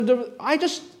I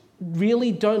just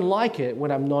really don't like it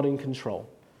when I'm not in control.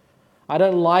 I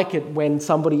don't like it when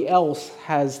somebody else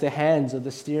has their hands at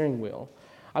the steering wheel.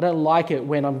 I don't like it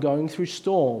when I'm going through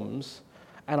storms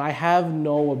and I have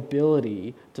no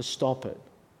ability to stop it.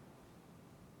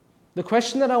 The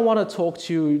question that I want to talk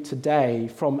to you today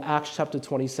from Acts chapter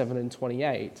 27 and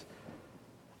 28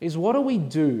 is, what do we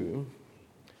do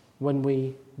when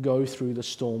we go through the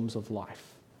storms of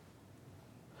life?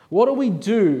 What do we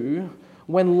do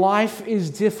when life is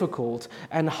difficult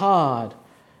and hard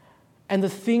and the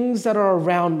things that are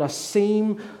around us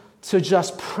seem to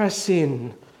just press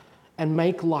in and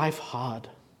make life hard?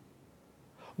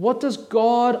 What does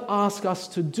God ask us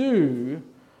to do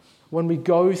when we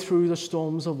go through the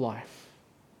storms of life?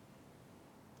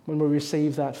 When we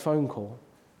receive that phone call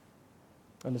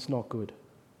and it's not good?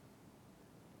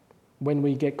 When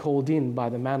we get called in by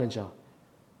the manager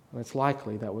and it's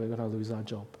likely that we're going to lose our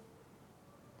job?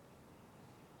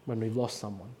 When we've lost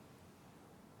someone?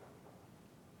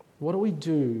 What do we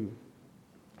do,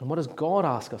 and what does God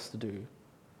ask us to do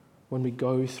when we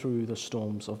go through the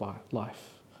storms of our life?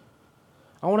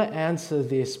 I want to answer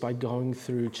this by going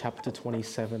through chapter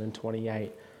 27 and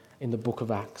 28 in the book of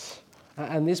Acts.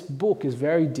 And this book is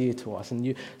very dear to us,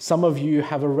 and some of you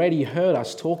have already heard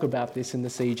us talk about this in the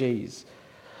CGs.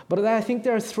 But I think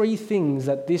there are three things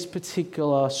that this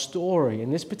particular story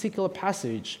and this particular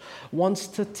passage wants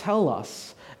to tell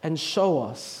us and show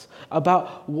us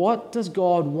about what does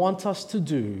God want us to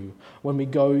do when we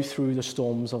go through the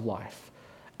storms of life.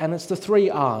 And it's the three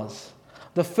R's.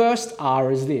 The first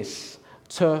R is this: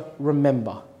 to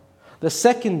remember. The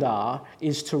second R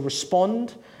is to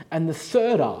respond. And the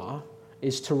third R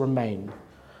is to remain.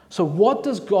 So what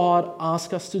does God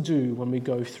ask us to do when we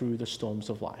go through the storms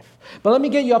of life? But let me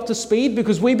get you up to speed,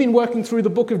 because we've been working through the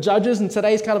book of Judges, and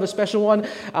today's kind of a special one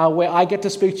where I get to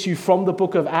speak to you from the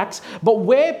book of Acts. But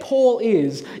where Paul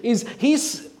is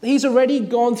he's already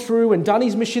gone through and done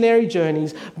his missionary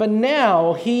journeys, but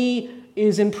now he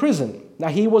is in prison. Now,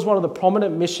 he was one of the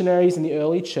prominent missionaries in the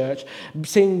early church,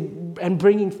 seeing and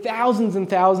bringing thousands and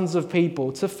thousands of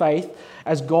people to faith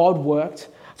as God worked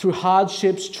through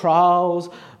hardships, trials,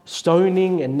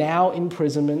 stoning, and now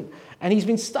imprisonment, and he's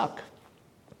been stuck.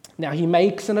 Now, he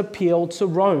makes an appeal to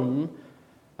Rome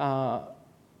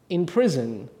in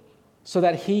prison so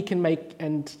that he can make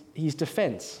his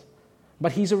defense.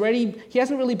 But he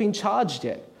hasn't really been charged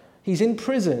yet. He's in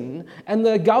prison, and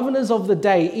the governors of the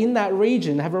day in that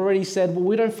region have already said, well,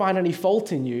 we don't find any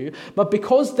fault in you. But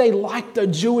because they liked the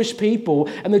Jewish people,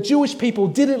 and the Jewish people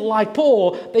didn't like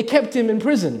Paul, they kept him in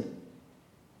prison.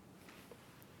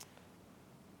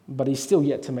 But he's still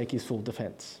yet to make his full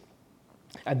defense.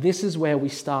 And this is where we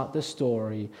start the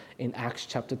story in Acts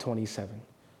chapter 27.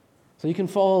 So you can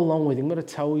follow along with me. I'm going to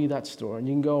tell you that story, and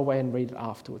you can go away and read it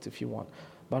afterwards if you want.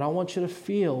 But I want you to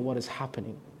feel what is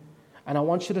happening. And I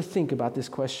want you to think about this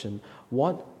question: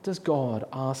 what does God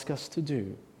ask us to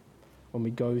do when we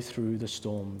go through the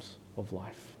storms of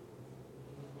life?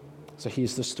 So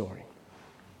here's the story.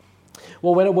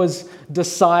 Well, when it was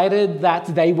decided that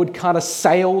they would kind of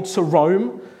sail to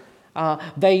Rome,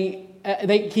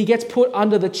 he gets put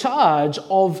under the charge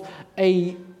of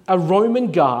a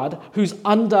Roman guard who's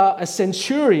under a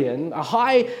centurion, a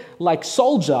high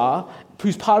soldier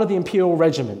who's part of the imperial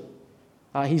regiment.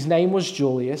 His name was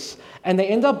Julius, and they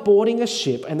end up boarding a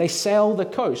ship and they sail the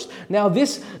coast. Now,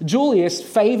 this Julius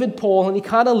favored Paul, and he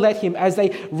kind of let him, as they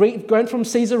went from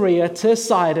Caesarea to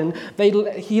Sidon,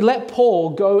 he let Paul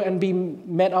go and be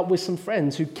met up with some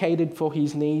friends who catered for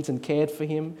his needs and cared for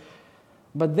him.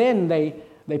 But then they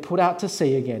put out to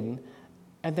sea again,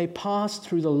 and they passed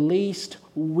through the least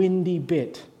windy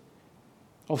bit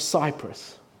of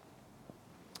Cyprus.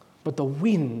 But the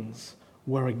winds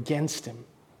were against him.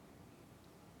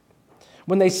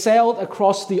 When they sailed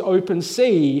across the open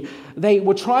sea, they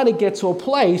were trying to get to a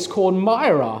place called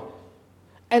Myra.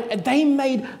 And they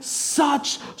made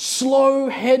such slow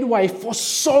headway for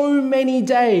so many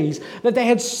days that they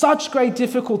had such great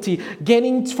difficulty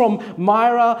getting from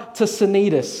Myra to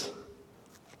Cnidus.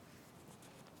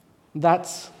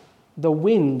 That's the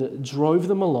wind drove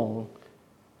them along,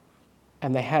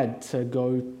 and they had to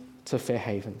go to Fair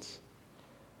Havens.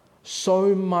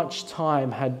 So much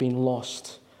time had been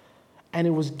lost. And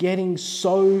it was getting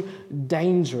so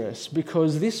dangerous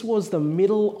because this was the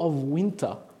middle of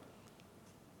winter.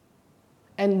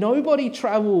 And nobody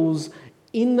travels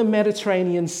in the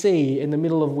Mediterranean Sea in the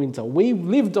middle of winter. We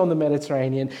lived on the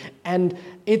Mediterranean, and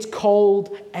it's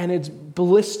cold and it's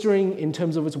blistering in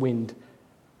terms of its wind.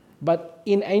 But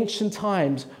in ancient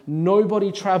times,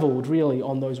 nobody traveled really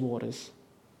on those waters.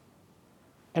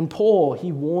 And Paul,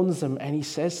 he warns them and he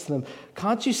says to them,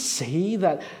 can't you see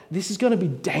that this is going to be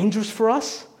dangerous for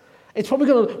us? We're probably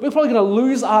going to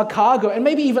lose our cargo and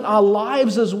maybe even our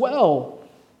lives as well.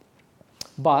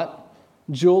 But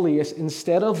Julius,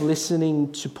 instead of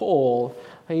listening to Paul,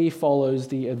 he follows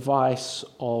the advice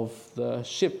of the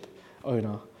ship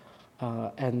owner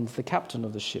and the captain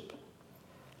of the ship.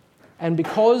 And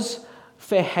because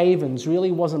Fair Havens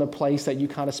really wasn't a place that you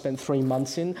kind of spent 3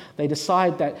 months in, they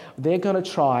decide that they're going to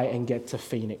try and get to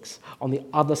Phoenix on the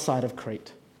other side of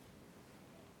Crete.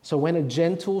 So when a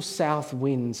gentle south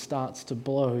wind starts to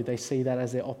blow, they see that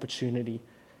as their opportunity.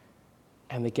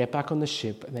 And they get back on the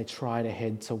ship and they try to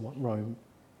head to Rome.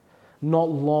 Not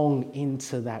long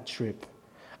into that trip,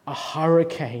 a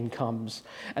hurricane comes,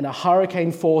 and a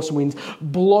hurricane force wind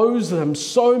blows them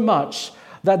so much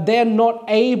that they're not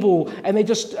able, and they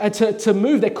just to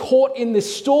move. They're caught in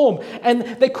this storm, and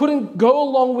they couldn't go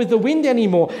along with the wind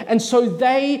anymore. And so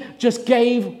they just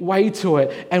gave way to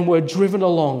it and were driven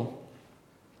along.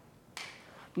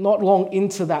 Not long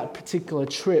into that particular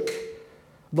trip,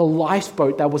 the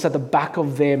lifeboat that was at the back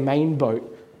of their main boat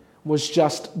was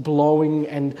just blowing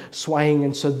and swaying,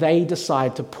 and so they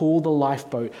decide to pull the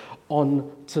lifeboat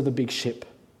onto the big ship.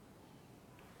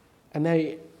 And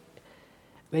they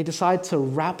decide to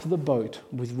wrap the boat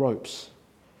with ropes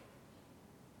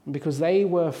because they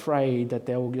were afraid that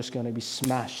they were just going to be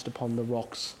smashed upon the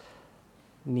rocks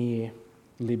near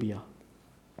Libya.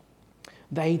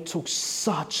 They took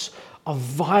such a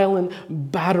violent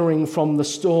battering from the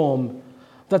storm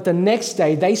that the next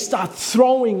day they start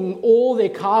throwing all their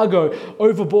cargo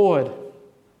overboard.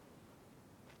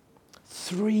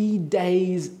 3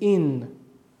 days in,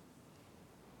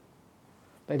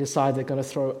 they decide they're going to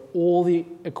throw all the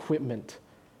equipment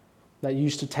that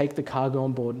used to take the cargo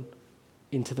on board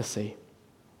into the sea.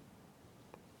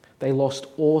 They lost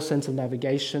all sense of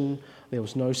navigation. There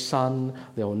was no sun.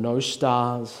 There were no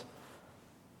stars.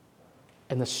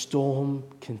 And the storm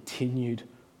continued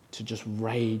to just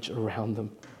rage around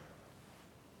them.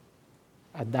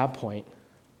 At that point,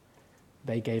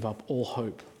 they gave up all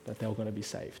hope that they were going to be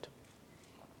saved.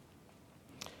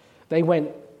 They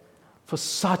went for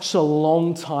such a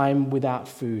long time without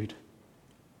food.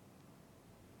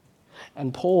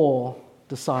 And Paul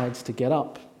decides to get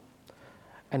up,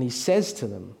 and he says to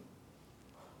them,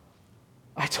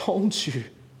 I told you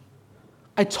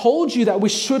that we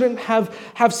shouldn't have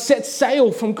set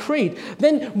sail from Crete.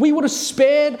 Then we would have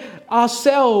spared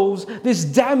ourselves this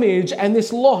damage and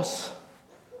this loss.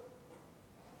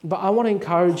 But I want to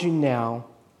encourage you now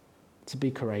to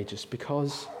be courageous,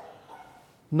 because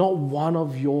not one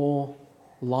of your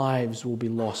lives will be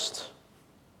lost.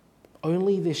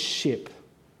 Only this ship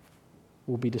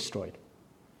will be destroyed.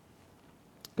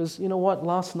 Because you know what?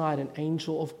 Last night an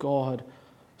angel of God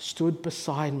stood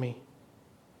beside me.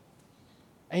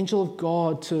 Angel of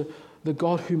God, to the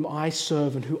God whom I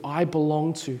serve and who I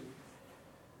belong to.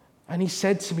 And he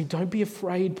said to me, don't be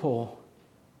afraid, Paul.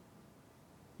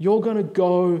 You're going to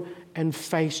go and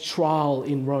face trial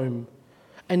in Rome.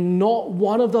 And not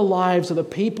one of the lives of the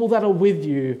people that are with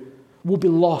you will be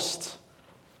lost.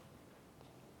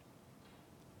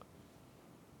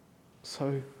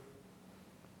 So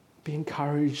be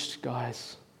encouraged,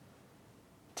 guys.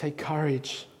 Take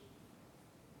courage.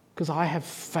 Because I have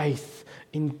faith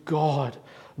in God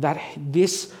that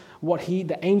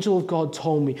the angel of God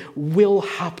told me will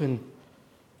happen.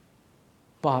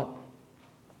 But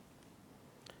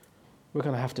we're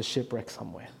going to have to shipwreck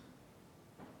somewhere.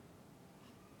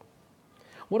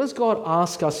 What does God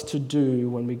ask us to do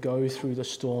when we go through the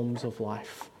storms of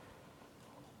life?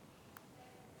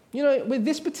 You know, with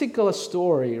this particular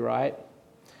story, right,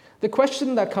 the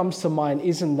question that comes to mind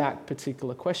isn't that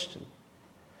particular question.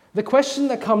 The question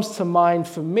that comes to mind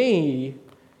for me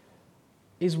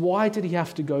is, why did he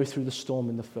have to go through the storm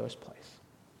in the first place?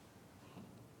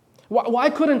 Why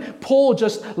couldn't Paul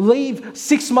just leave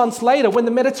 6 months later when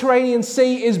the Mediterranean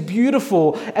Sea is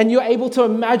beautiful and you're able to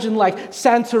imagine like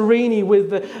Santorini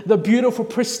with the beautiful,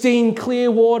 pristine,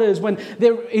 clear waters when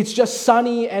it's just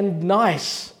sunny and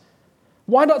nice?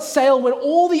 Why not sail when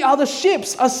all the other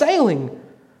ships are sailing?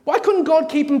 Why couldn't God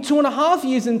keep him 2.5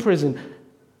 years in prison?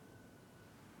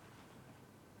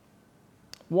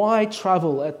 Why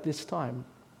travel at this time?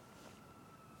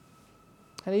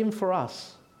 And even for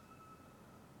us,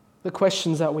 the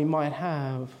questions that we might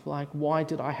have, like, why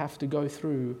did I have to go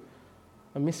through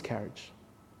a miscarriage?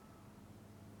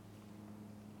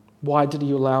 Why did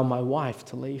you allow my wife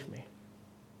to leave me?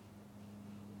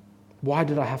 Why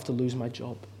did I have to lose my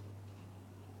job?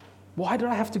 Why did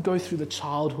I have to go through the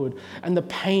childhood and the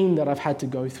pain that I've had to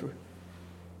go through?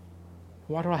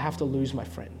 Why do I have to lose my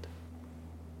friend?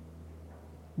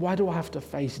 Why do I have to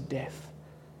face death?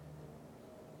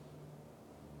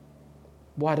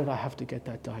 Why did I have to get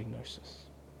that diagnosis?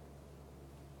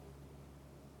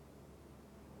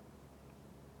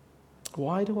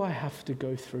 Why do I have to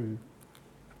go through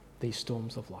these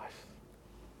storms of life?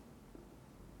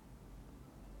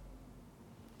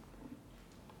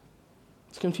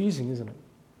 It's confusing, isn't it?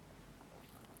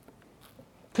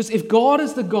 Because if God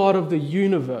is the God of the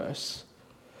universe,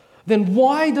 then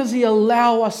why does He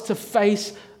allow us to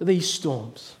face these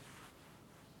storms?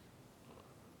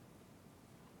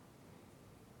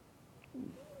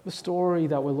 The story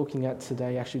that we're looking at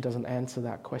today actually doesn't answer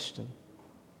that question.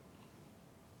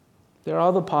 There are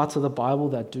other parts of the Bible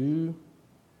that do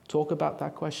talk about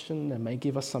that question and may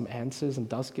give us some answers and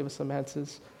does give us some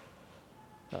answers.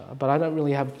 But I don't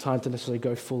really have time to necessarily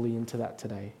go fully into that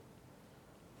today.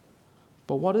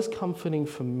 But what is comforting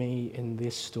for me in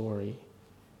this story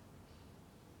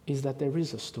is that there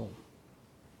is a storm.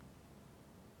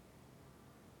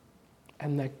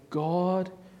 And that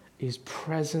God is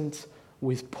present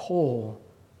with Paul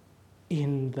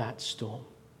in that storm.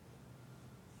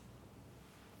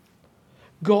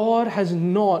 God has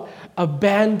not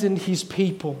abandoned His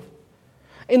people.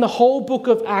 In the whole book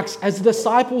of Acts, as the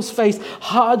disciples faced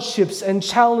hardships and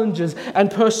challenges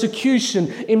and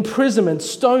persecution, imprisonment,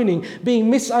 stoning, being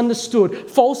misunderstood,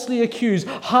 falsely accused,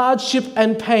 hardship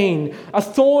and pain, a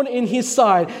thorn in His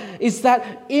side, is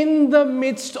that in the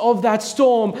midst of that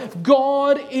storm,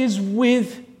 God is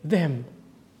with them.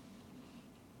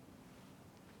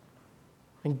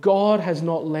 And God has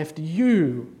not left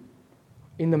you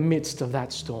in the midst of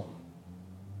that storm.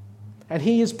 And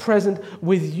He is present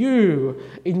with you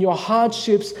in your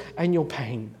hardships and your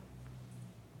pain.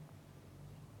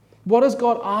 What does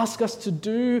God ask us to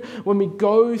do when we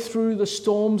go through the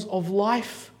storms of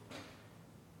life?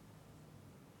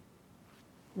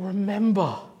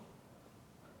 Remember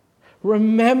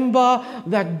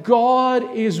that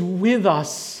God is with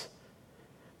us,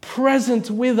 present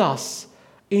with us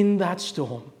in that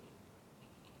storm.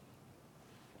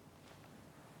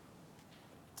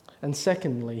 And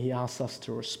secondly, He asks us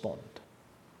to respond.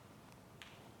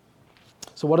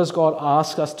 So what does God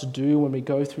ask us to do when we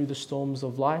go through the storms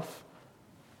of life?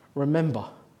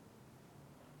 Remember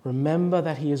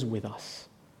that He is with us.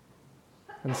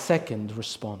 And second,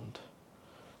 respond.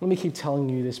 Let me keep telling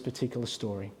you this particular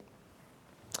story.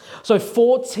 So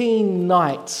 14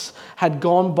 nights had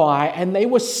gone by and they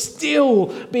were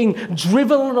still being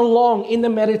driven along in the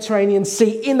Mediterranean Sea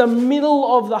in the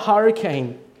middle of the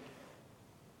hurricane.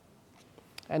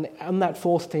 And on that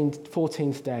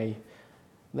 14th day,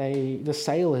 the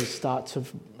sailors start to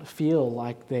feel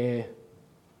like they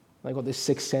got this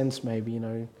sixth sense maybe,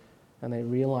 and they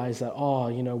realize that,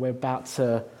 we're about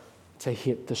to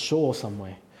hit the shore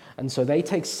somewhere. And so they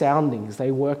take soundings.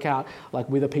 They work out like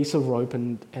with a piece of rope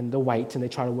and the weight, and they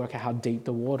try to work out how deep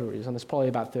the water is. And it's probably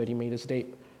about 30 meters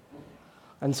deep.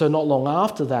 And so not long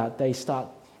after that, they start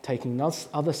taking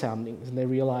other soundings, and they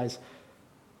realize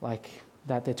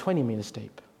that they're 20 meters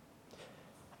deep.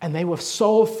 And they were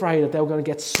so afraid that they were going to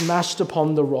get smashed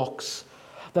upon the rocks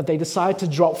that they decided to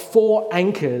drop 4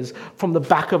 anchors from the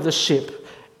back of the ship,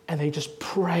 and they just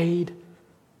prayed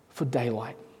for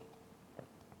daylight.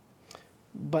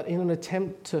 But in an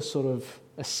attempt to sort of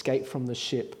escape from the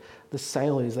ship, the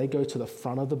sailors, they go to the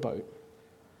front of the boat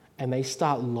and they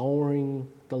start lowering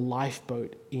the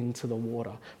lifeboat into the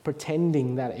water,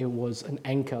 pretending that it was an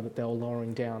anchor that they were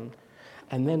lowering down.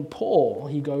 And then Paul,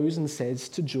 he goes and says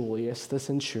to Julius, the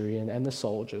centurion, and the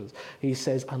soldiers, he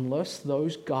says, unless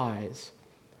those guys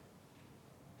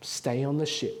stay on the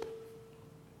ship,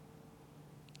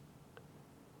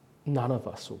 none of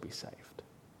us will be saved.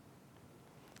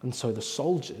 And so the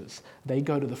soldiers, they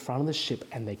go to the front of the ship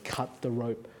and they cut the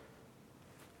rope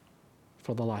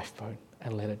for the lifeboat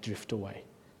and let it drift away.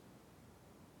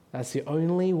 That's the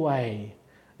only way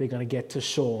they're going to get to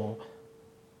shore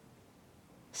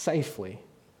safely.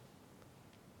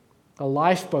 A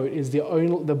lifeboat is the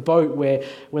boat where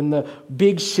when the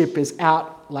big ship is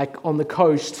out like on the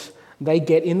coast, they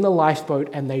get in the lifeboat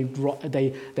and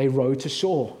they row to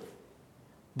shore.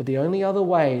 But the only other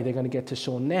way they're going to get to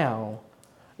shore now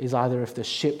is either if the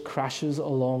ship crashes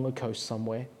along a coast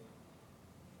somewhere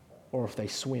or if they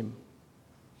swim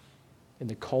in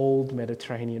the cold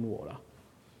Mediterranean water.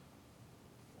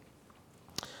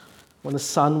 When the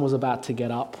sun was about to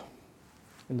get up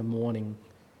in the morning,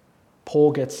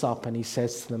 Paul gets up and he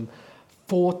says to them,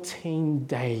 14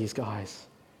 days, guys,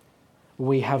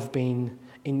 we have been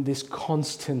in this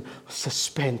constant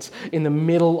suspense in the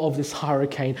middle of this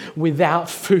hurricane without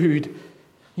food.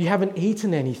 You haven't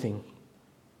eaten anything.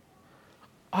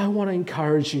 I want to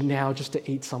encourage you now just to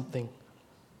eat something.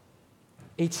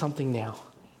 Eat something now.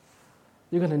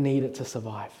 You're going to need it to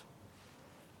survive.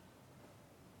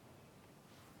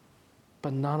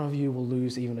 But none of you will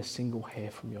lose even a single hair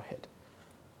from your head.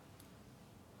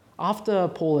 After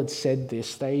Paul had said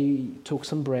this, they took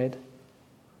some bread,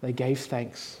 they gave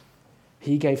thanks.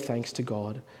 He gave thanks to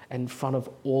God in front of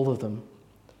all of them.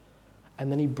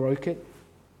 And then he broke it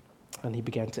and he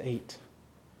began to eat.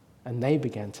 And they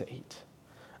began to eat.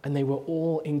 And they were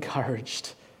all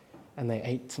encouraged and they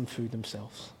ate some food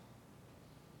themselves.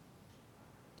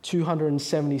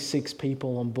 276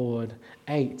 people on board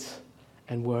ate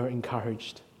and were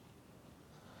encouraged.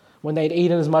 When they'd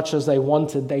eaten as much as they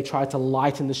wanted, they tried to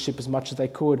lighten the ship as much as they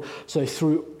could, so they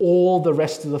threw all the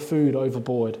rest of the food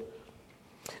overboard.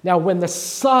 Now, when the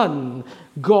sun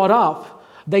got up,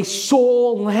 they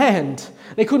saw land.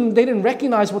 They didn't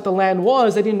recognize what the land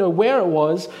was. They didn't know where it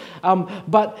was.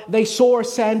 But they saw a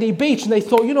sandy beach and they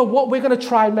thought, you know what, we're going to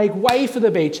try and make way for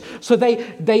the beach. So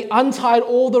they untied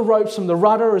all the ropes from the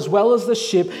rudder as well as the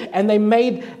ship, and they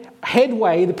made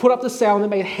headway. They put up the sail and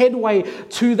they made headway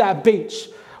to that beach.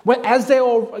 As they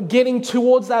were getting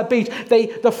towards that beach,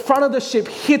 the front of the ship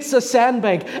hits a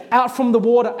sandbank out from the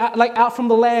water, out from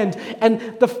the land, and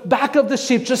the back of the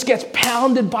ship just gets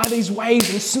pounded by these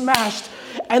waves and smashed.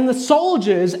 And the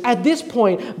soldiers, at this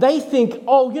point, they think,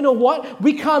 oh, you know what?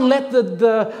 We can't let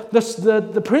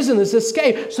the prisoners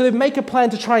escape. So they make a plan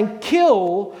to try and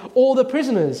kill all the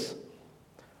prisoners.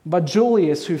 But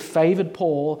Julius, who favored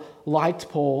Paul, liked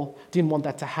Paul, didn't want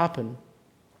that to happen.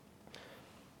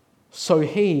 So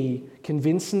he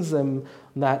convinces them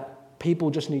that people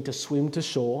just need to swim to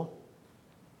shore,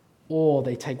 or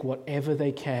they take whatever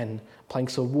they can,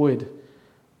 planks of wood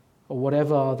or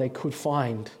whatever they could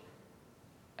find,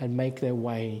 and make their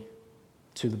way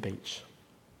to the beach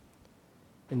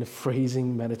in the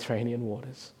freezing Mediterranean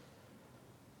waters.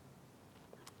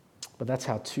 But that's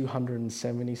how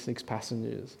 276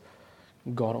 passengers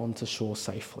got onto shore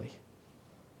safely.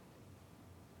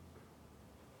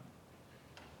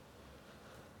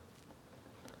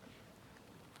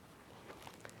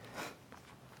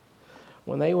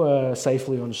 When they were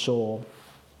safely on shore,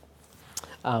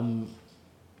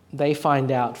 they find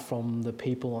out from the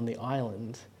people on the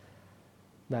island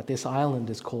that this island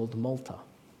is called Malta,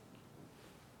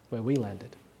 where we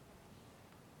landed.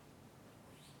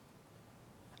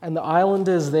 And the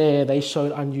islanders there, they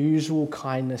showed unusual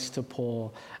kindness to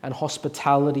Paul and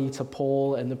hospitality to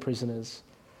Paul and the prisoners.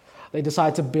 They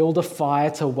decided to build a fire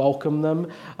to welcome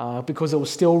them because it was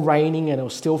still raining and it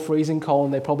was still freezing cold,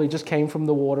 and they probably just came from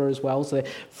the water as well, so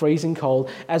they're freezing cold.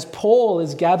 As Paul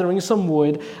is gathering some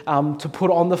wood to put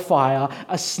on the fire,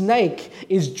 a snake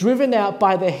is driven out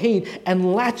by the heat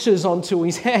and latches onto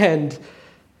his hand.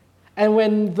 And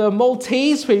when the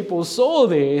Maltese people saw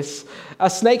this, a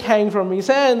snake hanging from his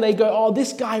hand, they go, oh,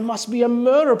 this guy must be a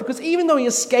murderer, because even though he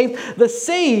escaped the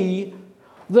sea,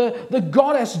 the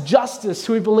goddess Justice,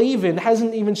 who we believe in,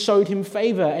 hasn't even showed him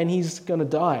favor, and he's going to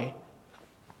die.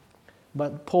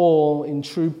 But Paul, in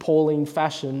true Pauline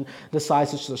fashion,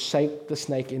 decides to just shake the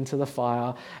snake into the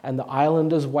fire, and the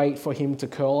islanders wait for him to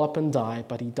curl up and die,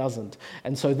 but he doesn't.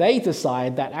 And so they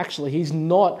decide that actually he's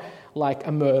not like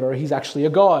a murderer, he's actually a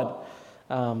god,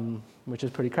 which is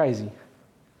pretty crazy.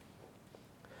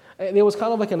 There was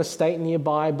kind of like an estate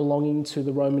nearby belonging to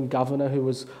the Roman governor who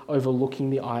was overlooking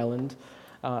the island.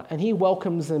 And he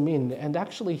welcomes them in. And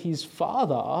actually his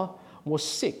father was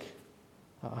sick.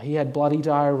 He had bloody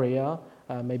diarrhea,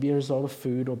 maybe a result of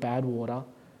food or bad water,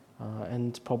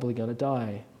 and probably going to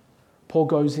die. Paul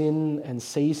goes in and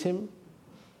sees him.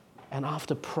 And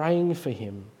after praying for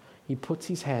him, he puts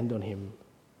his hand on him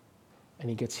and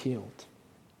he gets healed.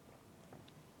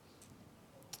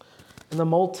 And the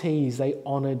Maltese, they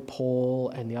honored Paul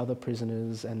and the other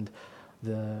prisoners and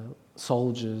the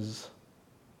soldiers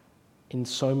in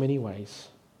so many ways.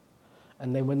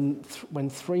 And then when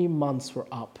 3 months were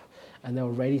up and they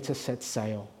were ready to set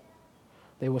sail,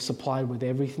 they were supplied with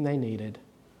everything they needed,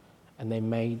 and they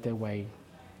made their way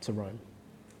to Rome.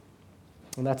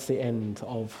 And that's the end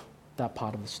of that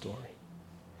part of the story.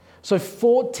 So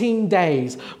 14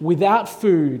 days without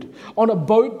food, on a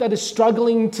boat that is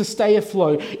struggling to stay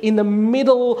afloat, in the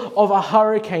middle of a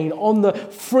hurricane, on the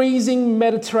freezing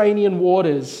Mediterranean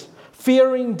waters,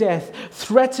 fearing death,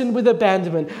 threatened with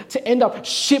abandonment, to end up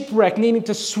shipwrecked, needing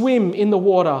to swim in the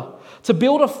water, to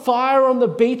build a fire on the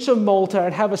beach of Malta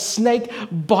and have a snake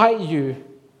bite you.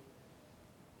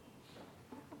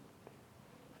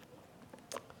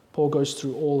 Paul goes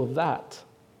through all of that,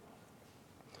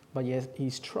 but yet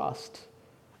his trust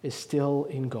is still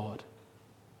in God.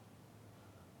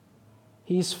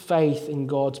 His faith in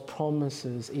God's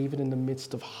promises, even in the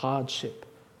midst of hardship.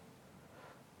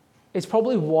 It's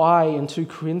probably why in 2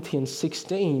 Corinthians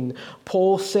 16,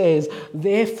 Paul says,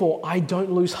 "Therefore I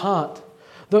don't lose heart.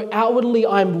 Though outwardly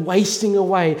I am wasting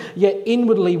away, yet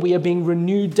inwardly we are being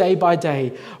renewed day by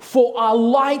day. For our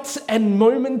light and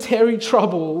momentary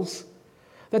troubles,"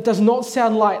 that does not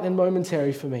sound light and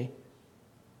momentary for me,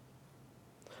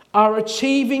 "are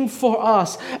achieving for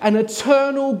us an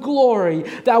eternal glory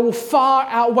that will far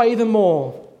outweigh them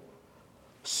all."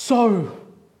 So,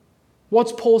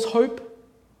 what's Paul's hope?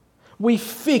 We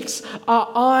fix our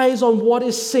eyes on what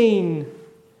is seen,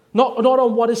 not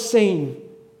on what is seen,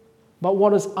 but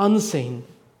what is unseen.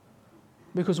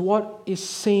 Because what is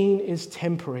seen is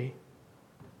temporary,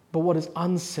 but what is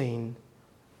unseen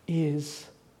is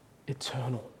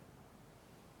eternal.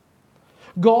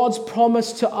 God's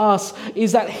promise to us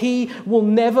is that He will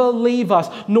never leave us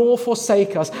nor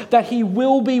forsake us, that He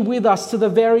will be with us to the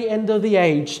very end of the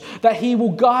age, that He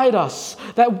will guide us,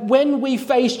 that when we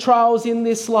face trials in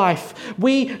this life,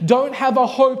 we don't have a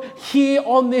hope here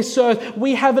on this earth.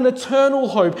 We have an eternal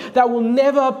hope that will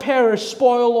never perish,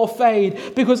 spoil, or fade,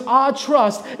 because our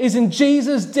trust is in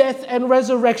Jesus' death and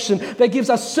resurrection that gives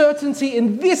us certainty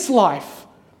in this life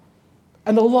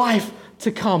and the life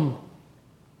to come.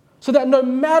 So that no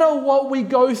matter what we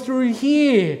go through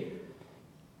here,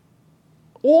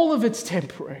 all of it's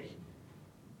temporary.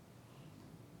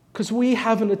 Because we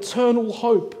have an eternal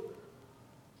hope.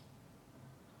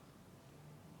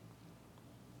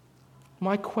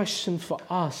 My question for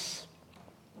us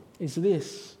is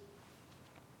this.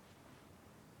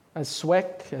 As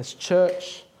SWEC, as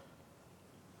church,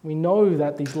 we know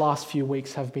that these last few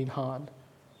weeks have been hard.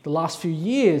 The last few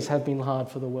years have been hard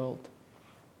for the world.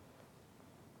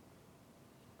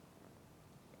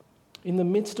 In the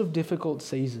midst of difficult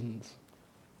seasons,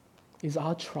 is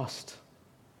our trust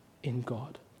in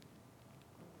God?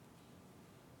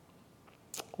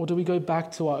 Or do we go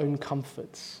back to our own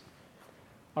comforts,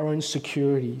 our own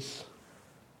securities,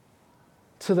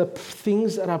 to the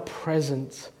things that are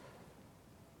present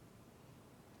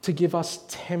to give us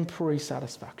temporary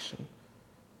satisfaction,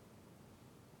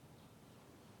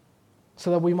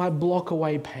 so that we might block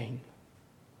away pain?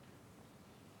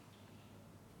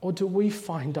 Or do we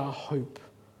find our hope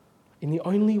in the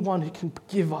only one who can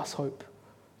give us hope?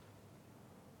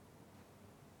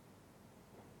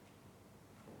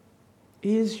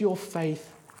 Is your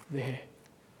faith there?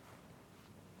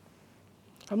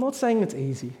 I'm not saying it's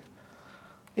easy.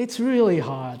 It's really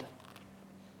hard.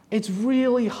 It's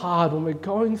really hard when we're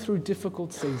going through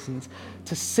difficult seasons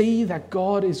to see that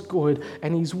God is good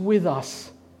and He's with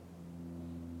us.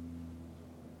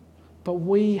 But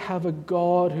we have a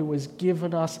God who has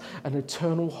given us an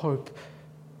eternal hope.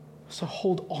 So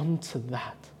hold on to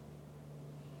that.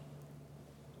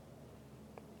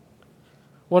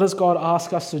 What does God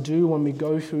ask us to do when we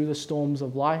go through the storms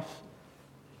of life?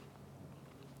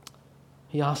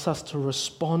 He asks us to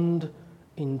respond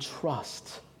in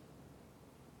trust,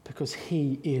 because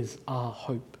He is our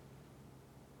hope.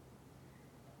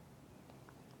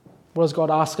 What does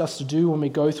God ask us to do when we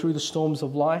go through the storms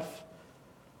of life?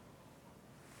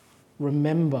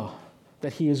 Remember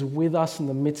that He is with us in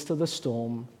the midst of the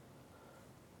storm.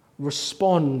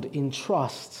 Respond in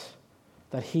trust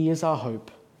that He is our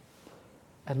hope.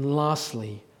 And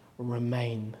lastly,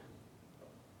 remain.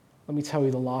 Let me tell you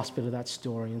the last bit of that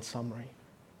story in summary.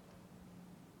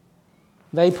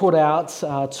 They put out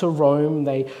to Rome.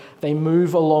 They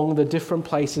move along the different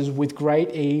places with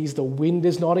great ease. The wind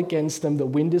is not against them. The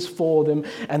wind is for them.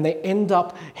 And they end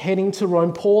up heading to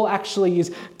Rome. Paul actually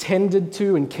is tended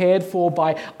to and cared for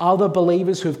by other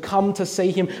believers who have come to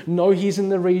see him, know he's in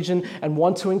the region and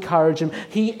want to encourage him.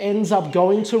 He ends up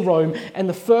going to Rome. And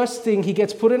the first thing, he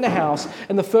gets put in a house.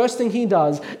 And the first thing he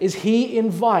does is he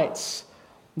invites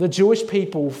the Jewish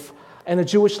people and the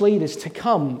Jewish leaders to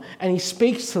come, and he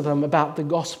speaks to them about the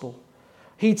gospel.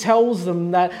 He tells them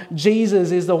that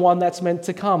Jesus is the one that's meant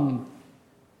to come,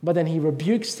 but then he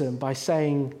rebukes them by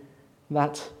saying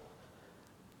that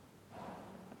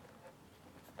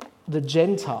the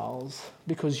Gentiles,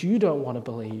 because you don't want to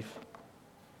believe,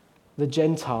 the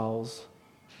Gentiles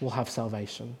will have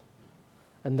salvation,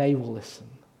 and they will listen.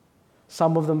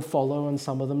 Some of them follow and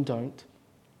some of them don't.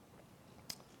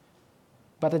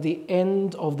 But at the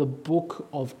end of the book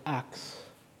of Acts,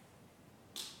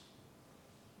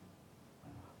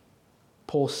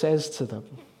 Paul says to them,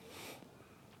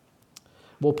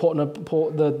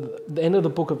 the end of the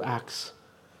book of Acts,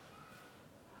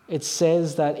 it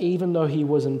says that even though he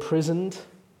was imprisoned,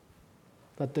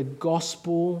 that the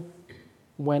gospel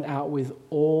went out with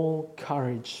all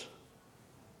courage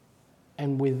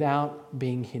and without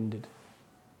being hindered.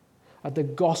 That the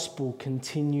gospel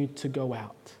continued to go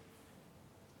out.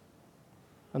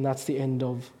 And that's the end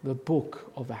of the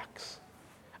book of Acts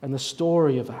and the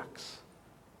story of Acts.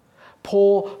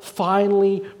 Paul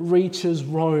finally reaches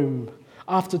Rome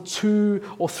after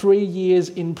 2 or 3 years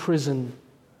in prison.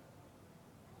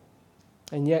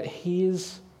 And yet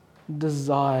his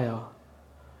desire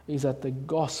is that the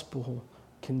gospel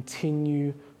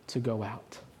continue to go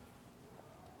out.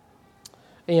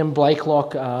 Ian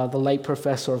Blakelock, the late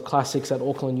professor of classics at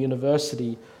Auckland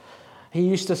University, he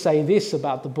used to say this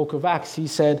about the book of Acts. He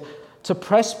said, "To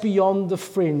press beyond the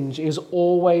fringe is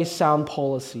always sound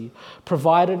policy,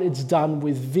 provided it's done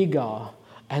with vigor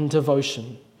and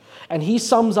devotion." And he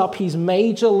sums up his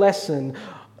major lesson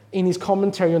in his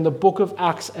commentary on the book of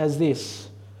Acts as this: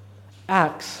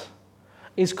 Acts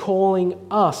is calling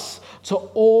us to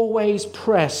always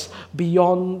press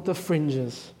beyond the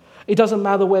fringes. It doesn't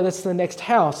matter whether it's the next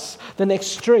house, the next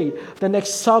street, the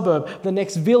next suburb, the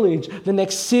next village, the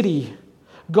next city.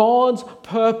 God's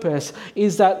purpose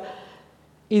is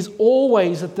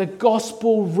always that the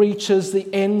gospel reaches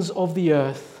the ends of the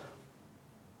earth.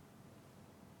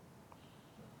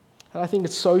 And I think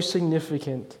it's so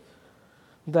significant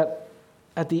that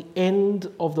at the end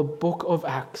of the book of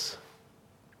Acts,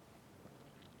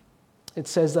 it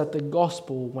says that the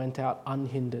gospel went out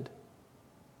unhindered,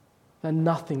 that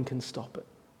nothing can stop it.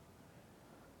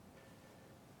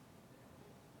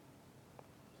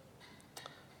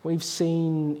 We've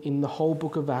seen in the whole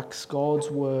book of Acts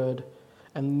God's word,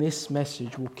 and this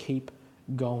message will keep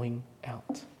going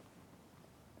out.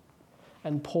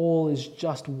 And Paul is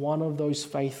just one of those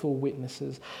faithful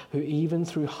witnesses who, even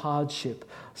through hardship,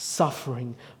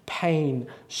 suffering, pain,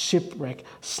 shipwreck,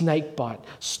 snakebite,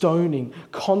 stoning,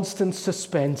 constant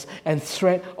suspense, and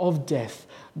threat of death,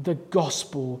 the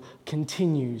gospel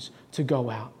continues to go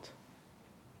out.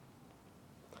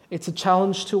 It's a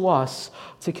challenge to us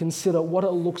to consider what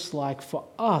it looks like for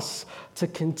us to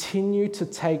continue to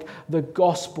take the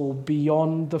gospel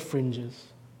beyond the fringes.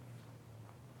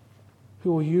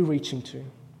 Who are you reaching to?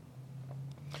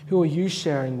 Who are you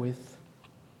sharing with?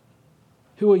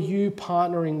 Who are you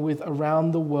partnering with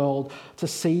around the world to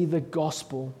see the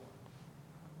gospel,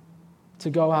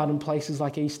 to go out in places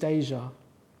like East Asia,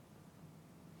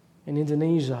 in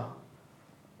Indonesia,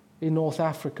 in North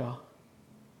Africa,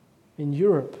 in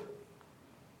Europe?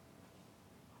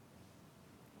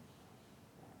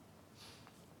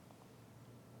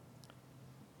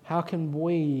 How can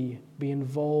we be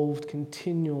involved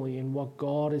continually in what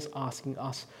God is asking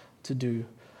us to do,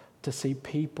 to see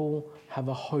people have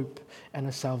a hope and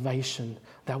a salvation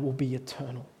that will be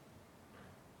eternal?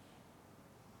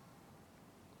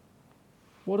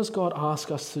 What does God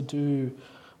ask us to do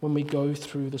when we go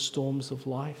through the storms of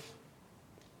life?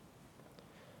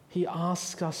 He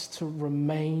asks us to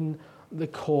remain the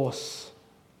course,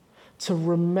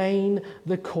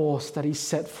 that He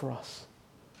set for us,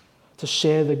 to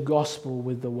share the gospel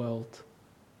with the world.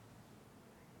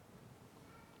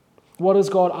 What does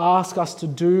God ask us to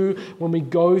do when we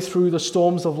go through the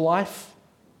storms of life?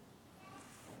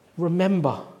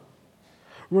 Remember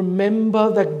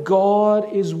that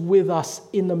God is with us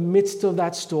in the midst of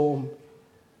that storm.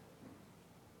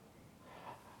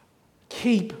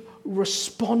 Keep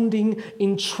responding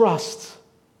in trust,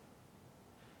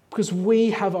 because we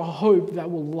have a hope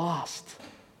that will last.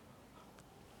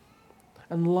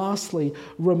 And lastly,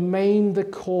 remain the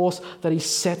course that He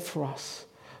set for us,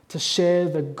 to share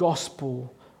the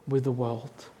gospel with the world.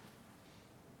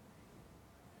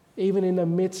 Even in the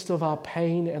midst of our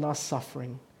pain and our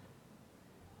suffering,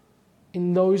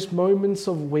 in those moments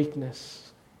of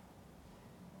weakness,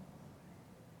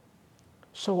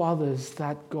 show others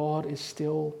that God is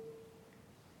still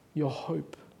your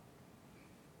hope.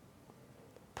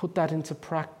 Put that into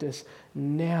practice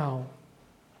now.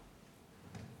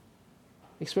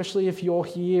 Especially if you're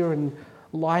here and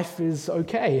life is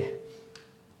okay.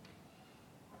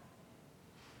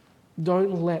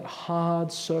 Don't let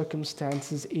hard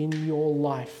circumstances in your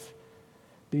life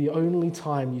be the only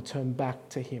time you turn back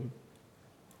to Him.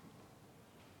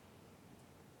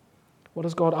 What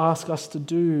does God ask us to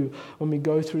do when we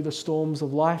go through the storms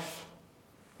of life?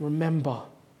 Remember,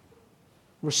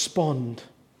 respond,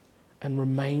 and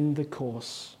remain the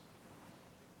course.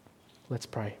 Let's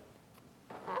pray.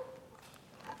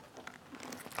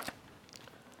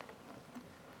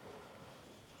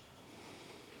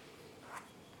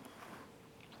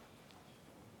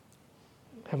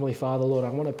 Heavenly Father, Lord, I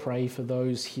want to pray for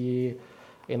those here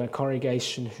in a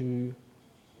congregation who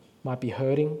might be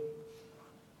hurting,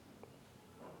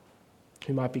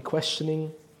 who might be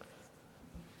questioning,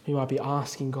 who might be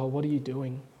asking, God, what are you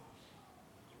doing?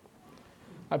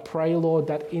 I pray, Lord,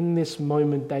 that in this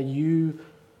moment that you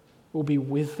will be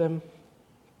with them,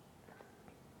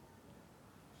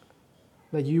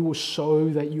 that you will show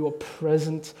that you are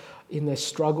present in their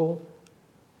struggle.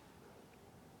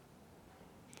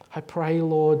 I pray,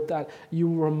 Lord, that you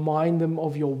will remind them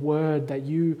of your word, that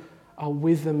you are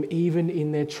with them even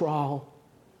in their trial,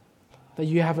 that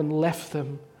you haven't left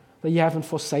them, that you haven't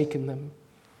forsaken them.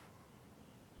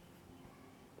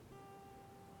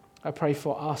 I pray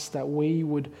for us that we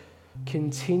would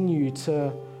continue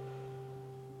to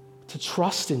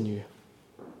trust in you,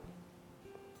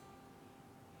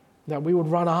 that we would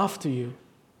run after you,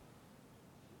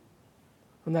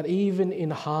 and that even in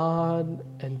hard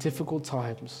and difficult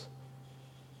times,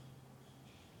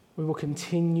 we will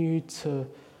continue to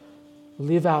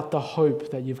live out the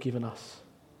hope that you've given us,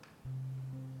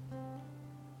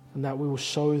 and that we will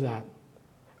show that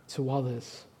to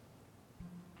others,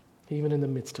 even in the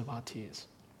midst of our tears.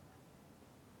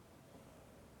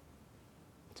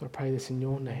 So I pray this in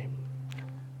your name.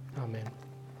 Amen.